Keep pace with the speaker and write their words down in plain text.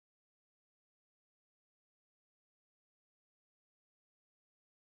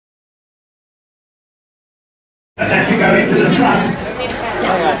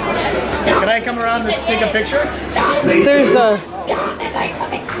Can I come around to take a picture? There's a...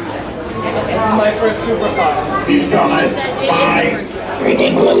 This is my first supercar. She said it is the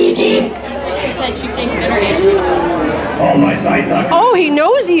first. Luigi. She said she's taking dinner and she's Oh, he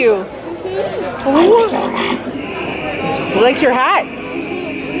knows you. Ooh. He likes your hat.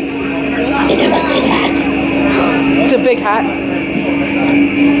 It is a big hat. It's a big hat.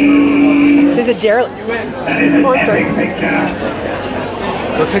 There's a derelict. Oh, I'm sorry.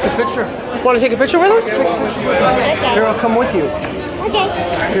 Go take a picture. Want to take a picture with him? Here, I'll come with you. Okay.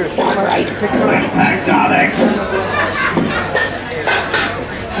 Here, come on.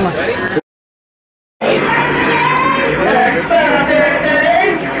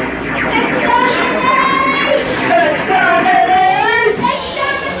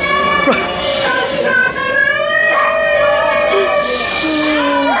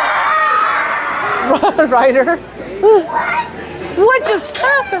 Ryder. What just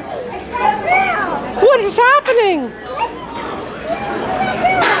happened? What is happening?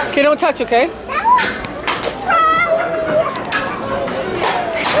 Okay, don't touch, okay?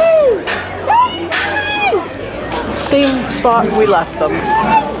 Same spot we left them.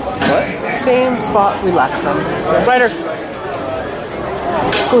 What? Same spot we left them. Ryder.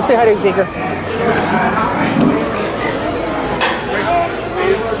 Go say hi to Xavier.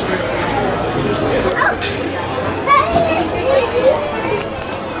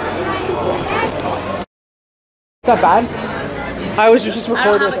 Is that bad? I was just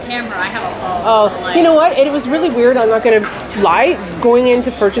recording. I don't have a camera, I have a phone. Oh, so like, you know what? It was really weird. I'm not going to lie. Going in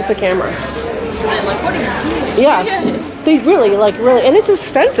to purchase a camera. I'm like, what are you doing? Yeah, they really, and it's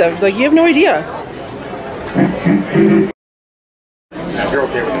expensive. Like, you have no idea. You're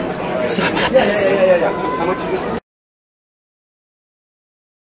okay with it. So about this. How much is this?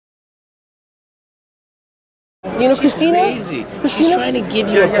 You know, Christina? Crazy. She's trying to give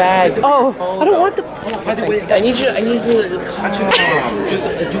you a bag. Oh, I don't want the. By the way, I need you to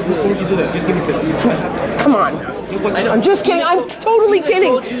before you do that, just give me 50. Come on. I'm just kidding. I'm totally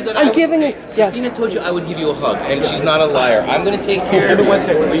kidding. I'm giving it. Yeah. Christina told you I would give you a hug, and she's not a liar. I'm gonna take care of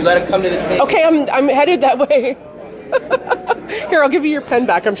it. You gotta come to the table. Okay, I'm headed that way. Here, I'll give you your pen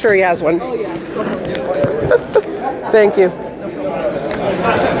back. I'm sure he has one. Oh yeah. Thank you.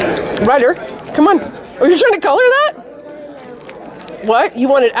 Ryder, come on. Oh, you're trying to color that? What? You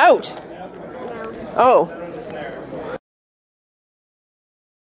want it out? Oh.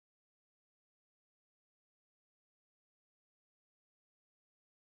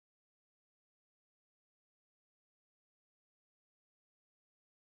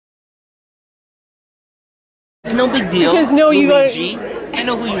 No big deal. Because no, you got. Luigi. I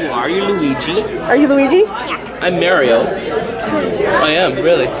know who you are. You're Luigi. Are you Luigi? I'm Mario. I am,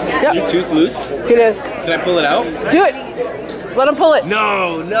 really. Yep. Is your tooth loose? It is. Can I pull it out? Do it. Let him pull it.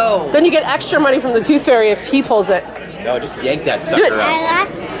 No, no. Then you get extra money from the tooth fairy if he pulls it. No, just yank that Do sucker it. out. I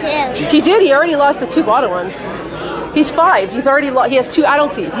lost two. He did. He already lost the two bottom ones. He's 5. He's already he has 2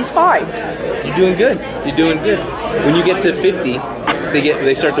 adult teeth. He's 5. You're doing good. You're doing good. When you get to 50,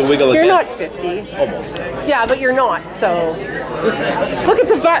 they start to wiggle You're again. not 50. Almost. Yeah, but you're not. So look at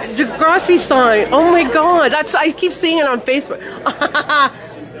the Degrassi sign. Oh my God, I keep seeing it on Facebook.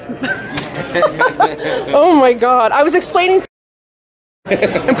 Oh my God, I was explaining.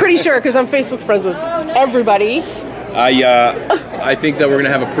 I'm pretty sure because I'm Facebook friends with everybody. I think that we're gonna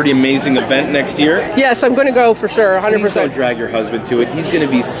have a pretty amazing event next year. Yes, I'm going to go for sure, 100%. Please don't drag your husband to it. He's gonna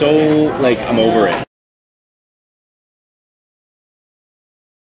be so like, I'm over it.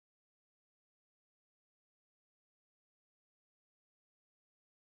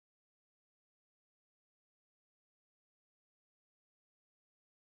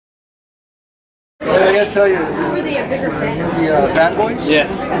 I gotta tell you, the fanboys?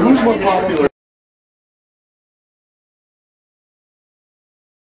 Yes. Who's more popular?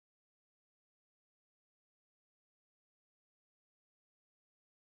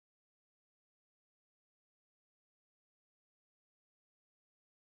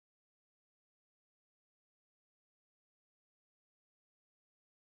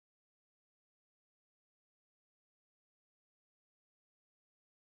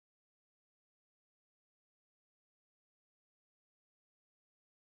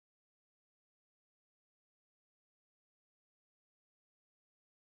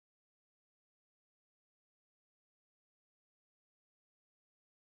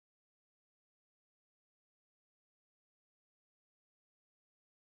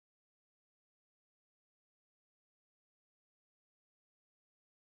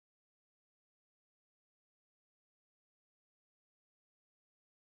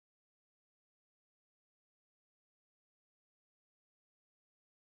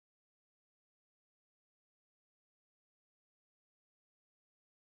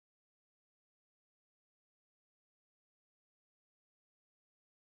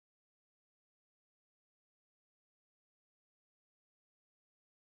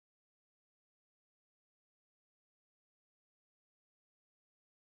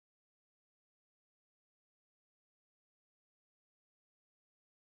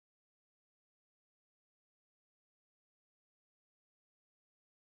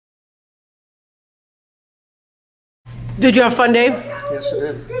 Did you have a fun day? Yes, I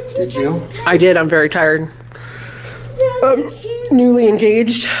did. Did you? I did. I'm very tired. I'm newly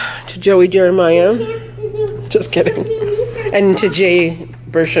engaged to Joey Jeremiah. Just kidding. And to Jay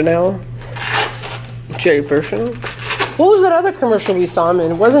Burchanel. Jay Burchanel? What was that other commercial we saw him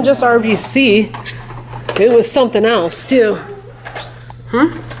in? It wasn't just RBC. It was something else, too.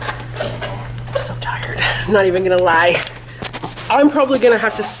 I'm so tired. I'm not even gonna lie. I'm probably gonna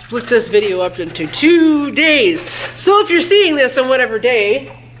have to split this video up into 2 days. So if you're seeing this on whatever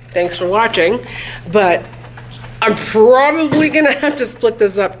day, thanks for watching. But I'm probably gonna have to split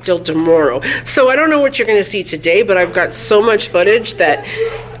this up till tomorrow. So I don't know what you're gonna see today, but I've got so much footage that,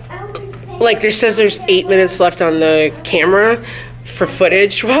 like, it says there's 8 minutes left on the camera for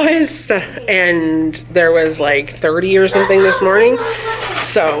footage wise, and there was like 30 or something this morning.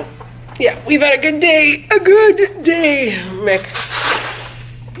 So yeah, we've had a good day. A good day, Mick.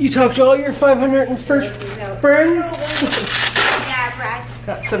 You talked to all your 501st friends?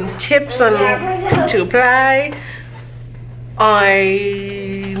 Got some tips on to apply.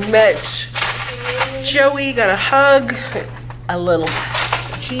 I met Joey, got a hug, a little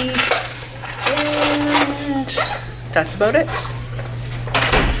cheek, and that's about it.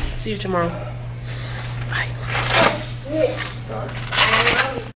 See you tomorrow. Bye.